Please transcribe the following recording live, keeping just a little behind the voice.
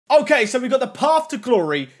Okay, so we've got the Path to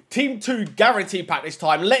Glory Team 2 Guarantee Pack this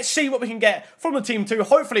time. Let's see what we can get from the Team 2.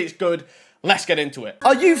 Hopefully it's good. Let's get into it.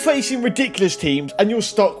 Are you facing ridiculous teams and you're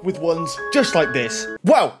stuck with ones just like this?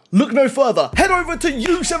 Well, look no further. Head over to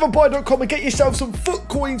u7buy.com and get yourself some foot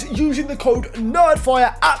coins using the code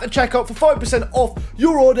NerdFire at the checkout for 5% off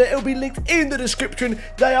your order. It'll be linked in the description.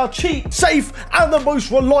 They are cheap, safe, and the most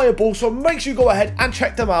reliable, so make sure you go ahead and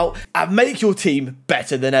check them out and make your team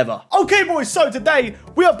better than ever. Okay, boys, so today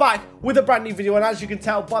we are back with a brand new video, and as you can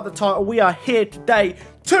tell by the title, we are here today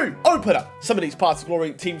to open up some of these Path to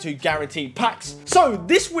Glory Team 2 Guaranteed packs. So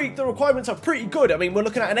this week the requirements are pretty good. I mean, we're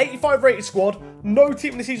looking at an 85 rated squad, no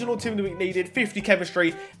team of the season or team of the week needed, 50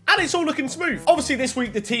 chemistry, and it's all looking smooth. Obviously this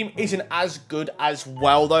week the team isn't as good as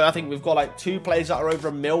well though. I think we've got like 2 players that are over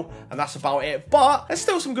a mil, and that's about it. But there's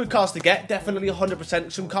still some good cards to get, definitely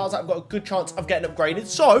 100%. Some cards that have got a good chance of getting upgraded.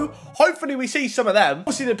 So hopefully we see some of them.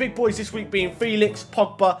 Obviously the big boys this week being Felix,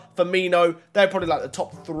 Pogba, Firmino. They're probably like the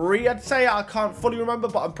top 3, I'd say. I can't fully remember,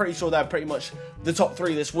 but I'm pretty sure they're pretty much the top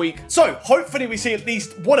 3 this week. So hopefully we see at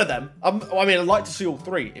least one of them. I mean, I'd like to see all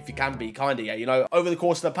 3 if you can be, kinda, yeah, you know, over the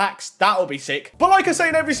course of the packs. That'll be sick. But like I say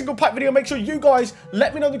in every single pack video, make sure you guys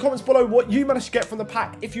let me know in the comments below what you managed to get from the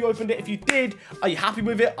pack. If you opened it, if you did, are you happy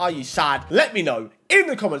with it? Are you sad? Let me know in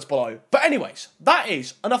the comments below. But anyways, that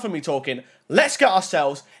is enough of me talking. Let's get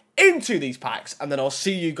ourselves into these packs, and then I'll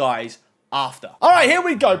see you guys after. All right, here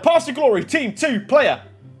we go. Path to Glory Team 2 player.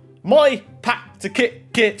 My pack to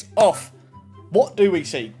kick it off. What do we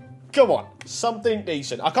see? Come on, something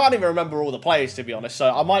decent. I can't even remember all the players, to be honest,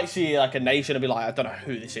 so I might see like a nation and be like, I don't know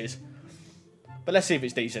who this is. But let's see if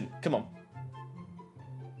it's decent. Come on.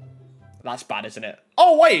 That's bad, isn't it?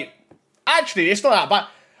 Oh, wait. Actually, it's not that bad.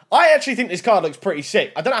 I actually think this card looks pretty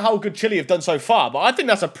sick. I don't know how good Chile have done so far, but I think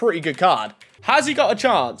that's a pretty good card. Has he got a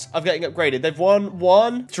chance of getting upgraded? They've won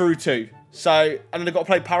 1, drew 2. So, and then they've got to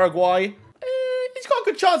play Paraguay. He's got a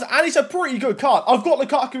good chance, and it's a pretty good card. I've got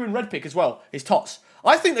Lukaku in red pick as well. His tots.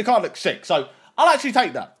 I think the card looks sick, so I'll actually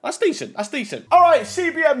take that. That's decent. That's decent. All right,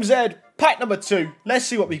 CBMZ, pack number 2. Let's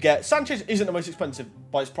see what we get. Sanchez isn't the most expensive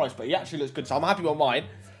by his price, but he actually looks good, so I'm happy with mine.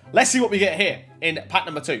 Let's see what we get here in pack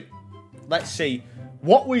number 2. Let's see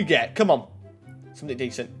what we get. Come on. Something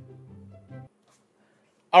decent.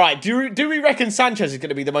 All right, do we reckon Sanchez is going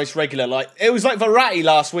to be the most regular? Like, it was like Verratti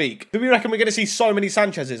last week. Do we reckon we're going to see so many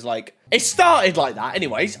Sanchez's? Like, it started like that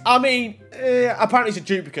anyways. I mean, apparently it's a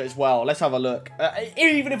duplicate as well. Let's have a look.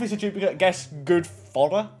 Even if it's a duplicate, I guess good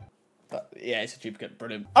fodder. But yeah, it's a duplicate.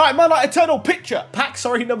 Brilliant. All right, man, like Eternal Picture. Pack,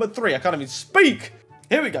 sorry, number 3. I can't even speak.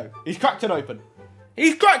 Here we go. He's cracked it open.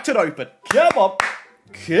 He's cracked it open. Come on.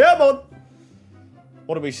 Come on.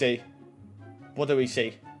 What do we see? What do we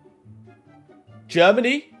see?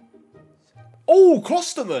 Germany. Oh,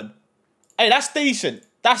 Klosterman. Hey, that's decent.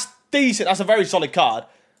 That's decent. That's a very solid card.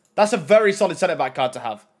 That's a very solid centre-back card to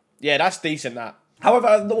have. Yeah, that's decent, that.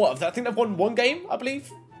 However, what? I think they've won 1 game, I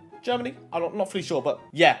believe. Germany. I'm not fully sure, but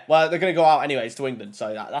yeah. Well, they're going to go out anyways to England,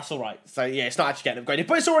 so that's all right. So yeah, it's not actually getting upgraded,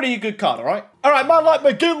 but it's already a good card, all right? All right, man like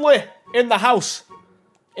McGinley in the house.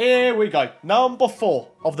 Here we go. Number 4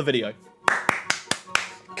 of the video.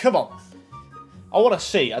 Come on. I want to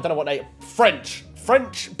see. I don't know what they...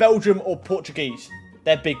 French, Belgium, or Portuguese.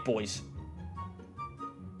 They're big boys.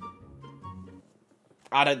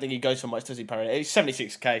 I don't think he goes for much, does he, Perry? It's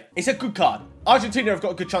 76k. It's a good card. Argentina have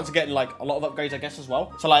got a good chance of getting, like, a lot of upgrades, I guess, as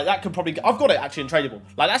well. So, like, that could probably... I've got it, actually, in tradable.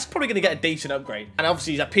 Like, that's probably going to get a decent upgrade. And,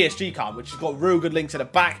 obviously, he's a PSG card, which has got real good links at the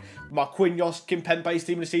back. Marquinhos, Kimpembe's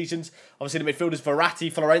team of the seasons. Obviously, the midfielders,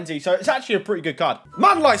 Verratti, Florenzi. So, it's actually a pretty good card.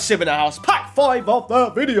 Man like Sim in the house. Pack 5 of the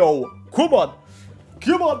video. Come on.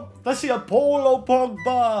 Come on. Let's see a Paulo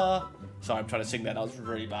Pogba. Sorry, I'm trying to sing that. That was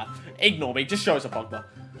really bad. Ignore me. Just show us a Pogba.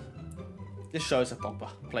 Just show us a Pogba,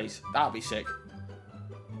 please. That would be sick.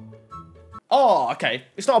 Oh, okay.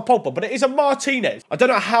 It's not a Pogba, but it is a Martinez. I don't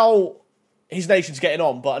know how his nation's getting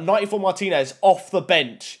on, but a 94 Martinez off the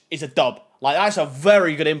bench is a dub. Like, that's a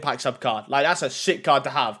very good impact sub card. Like, that's a sick card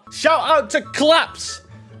to have. Shout out to Claps.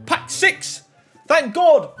 Pack 6. Thank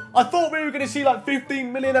God. I thought we were going to see like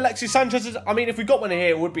 15 million Alexis Sanchez's. I mean, if we got one in here,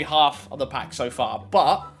 it would be half of the pack so far.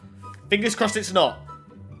 But, fingers crossed it's not.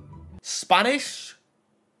 Spanish?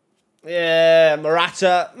 Yeah,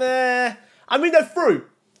 Morata. I mean, they're through.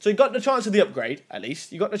 So you got the chance of the upgrade, at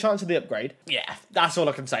least. You got the chance of the upgrade. Yeah, that's all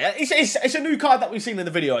I can say. It's a new card that we've seen in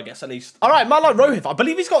the video, I guess, at least. All right, man like Rohith. I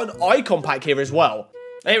believe he's got an icon pack here as well.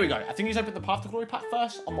 Here we go. I think he's opened the Path to Glory pack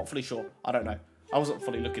first. I'm not fully sure. I don't know. I wasn't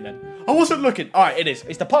fully looking then. I wasn't looking. All right, it is.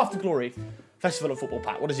 It's the Path to Glory Festival of Football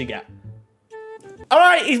pack. What does he get? All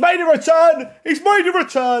right, he's made a return. He's made a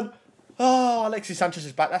return. Oh, Alexis Sanchez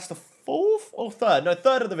is back. That's the fourth or third? No,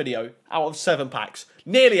 third of the video out of 7 packs.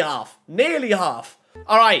 Nearly half. Nearly half.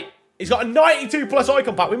 All right. He's got a 92 plus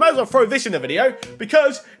icon pack. We might as well throw this in the video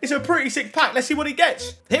because it's a pretty sick pack. Let's see what he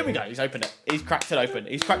gets. Here we go. He's opened it. He's cracked it open.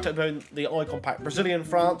 He's cracked open the icon pack. Brazilian,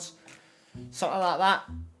 France. Something like that.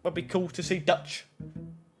 Would be cool to see. Dutch.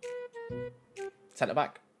 Centre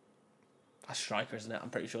back. That's striker, isn't it? I'm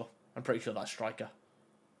pretty sure. I'm pretty sure that's striker.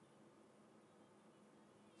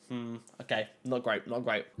 Okay, not great, not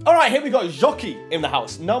great. All right, here we go. Jockey in the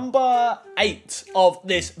house. Number 8 of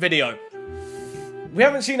this video. We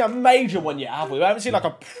haven't seen a major one yet, have we? We haven't seen like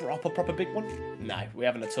a proper big one. No, we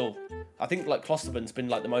haven't at all. I think like Klosterman's been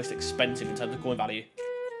like the most expensive in terms of coin value.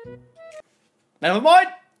 Never mind.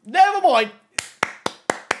 Never mind.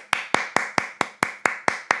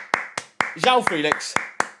 João Felix.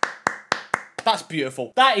 That's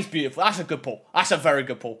beautiful. That is beautiful. That's a good pull. That's a very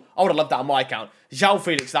good pull. I would have loved that on my account. João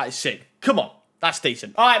Felix, that is sick. Come on. That's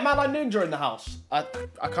decent. All right, Madline Ninja in the house. I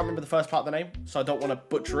can't remember the first part of the name, so I don't want to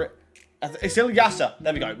butcher it. It's Ilyasa.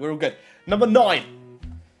 There we go. We're all good. Number 9.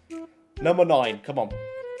 Number 9. Come on.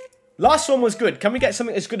 Last one was good. Can we get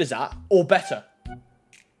something as good as that? Or better?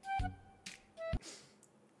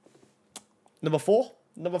 Number 4.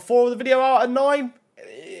 Number 4 of the video out of 9.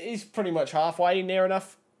 Is pretty much halfway, near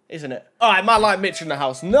enough, isn't it? All right, Madline Mitch in the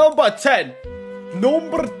house. Number 10.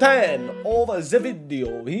 Number 10 of the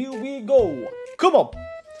video. Here we go. Come on.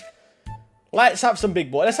 Let's have some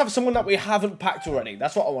big boy. Let's have someone that we haven't packed already.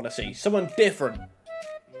 That's what I want to see. Someone different.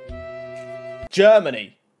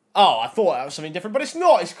 Germany. Oh, I thought that was something different, but it's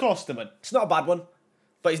not. It's Klosterman. It's not a bad one,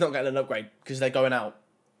 but he's not getting an upgrade because they're going out.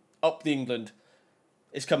 Up the England.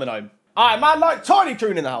 It's coming home. All right, man, like Tiny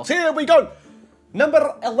Toon in the house. Here we go.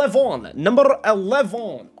 Number 11. Number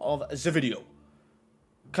 11 of the video.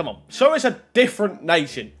 Come on. Show us a different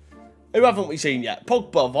nation. Who haven't we seen yet?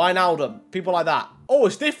 Pogba, Wijnaldum, people like that. Oh,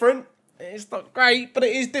 it's different. It's not great, but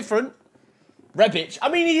it is different. Rebic. I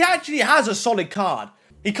mean, he actually has a solid card.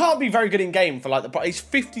 He can't be very good in game for like the... He's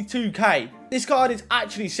 52k. This card is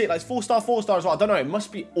actually sick. Like, it's 4-star as well. I don't know. It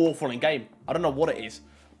must be awful in game. I don't know what it is.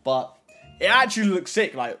 But it actually looks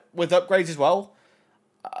sick. Like, with upgrades as well.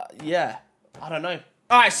 Yeah. I don't know.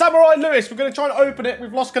 All right, Samurai Lewis. We're going to try and open it.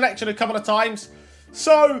 We've lost connection a couple of times.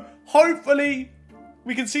 So, hopefully,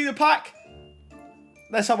 we can see the pack.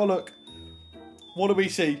 Let's have a look. What do we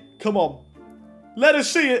see? Come on. Let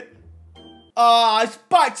us see it. It's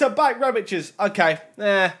back-to-back Rebic's. Okay.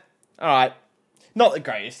 All right. Not the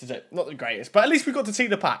greatest, is it? Not the greatest. But at least we got to see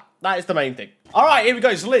the pack. That is the main thing. All right, here we go.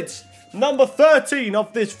 Lids. Number 13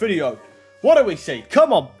 of this video. What do we see?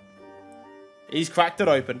 Come on. He's cracked it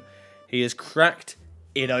open. He has cracked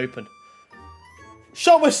it open.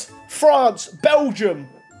 Show us France, Belgium,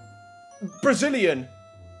 Brazilian,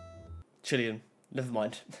 Chilean. Never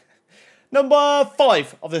mind. Number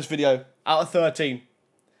 5 of this video out of 13.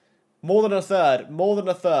 More than a third. More than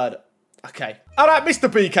a third. Okay. All right, Mr.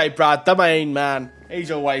 BK Brad, the main man.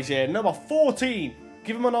 He's always here. Number 14.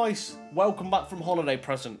 Give him a nice welcome back from holiday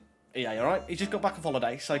present. Yeah, all right? He just got back off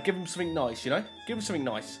holiday, so give him something nice, you know? Give him something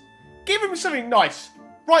nice. Give him something nice.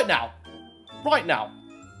 Right now. Right now.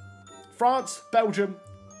 France, Belgium,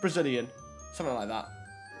 Brazilian. Something like that.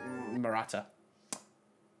 Morata.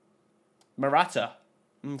 Morata.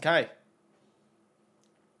 Okay.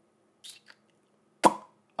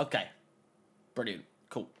 Okay. Brilliant.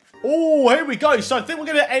 Cool. Oh, here we go. So I think we're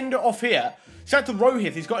going to end it off here. Shout out to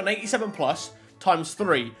Rohith. He's got an 87 plus times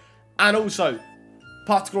 3. And also,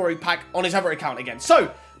 Path to Glory pack on his other account again.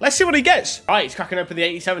 So, let's see what he gets. All right, he's cracking open the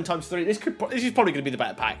 87 times 3. This is probably going to be the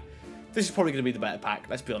better pack. This is probably going to be the better pack.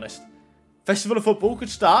 Let's be honest. Festival of Football. Good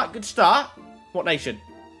start. Good start. What nation?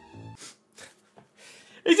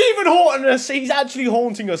 He's even haunting us. He's actually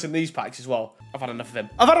haunting us in these packs as well. I've had enough of him.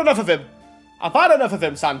 I've had enough of him. I've had enough of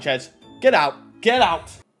him, Sanchez. Get out. Get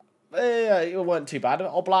out. It weren't too bad.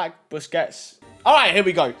 All black. Busquets. All right, here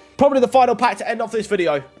we go. Probably the final pack to end off this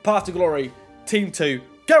video. Path to Glory. Team 2.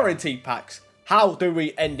 Guaranteed packs. How do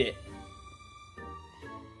we end it?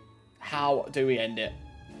 How do we end it?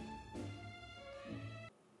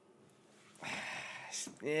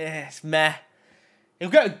 Yeah, it's meh. He'll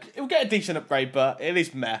get a decent upgrade, but it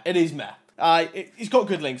is meh. It is meh. He's got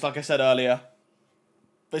good links, like I said earlier.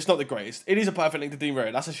 But it's not the greatest. It is a perfect link to Di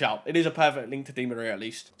Maria. That's a shout. It is a perfect link to Di Maria, at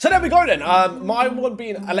least. So there we go, then. My one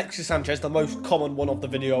being Alexis Sanchez, the most common one of the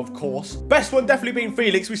video, of course. Best one definitely being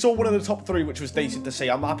Felix. We saw one of the top 3, which was decent to see.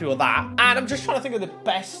 I'm happy with that. And I'm just trying to think of the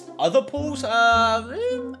best other pulls.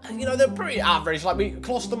 You know, they're pretty average. Like,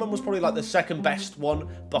 Klosterman was probably, like, the second best one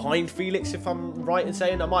behind Felix, if I'm right in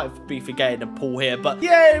saying. I might be forgetting a pull here. But,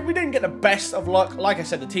 yeah, we didn't get the best of luck. Like I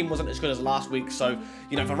said, the team wasn't as good as last week. So,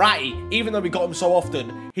 you know, Verratti, even though we got him so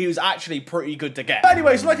often, he was actually pretty good to get. But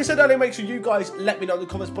anyways, like I said earlier, make sure you guys let me know in the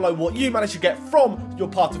comments below what you managed to get from your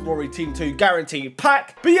Path to Glory Team 2 guaranteed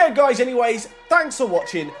pack. But yeah, guys, anyways, thanks for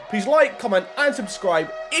watching. Please like, comment, and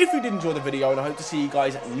subscribe if you did enjoy the video, and I hope to see you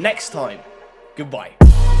guys next time. Goodbye.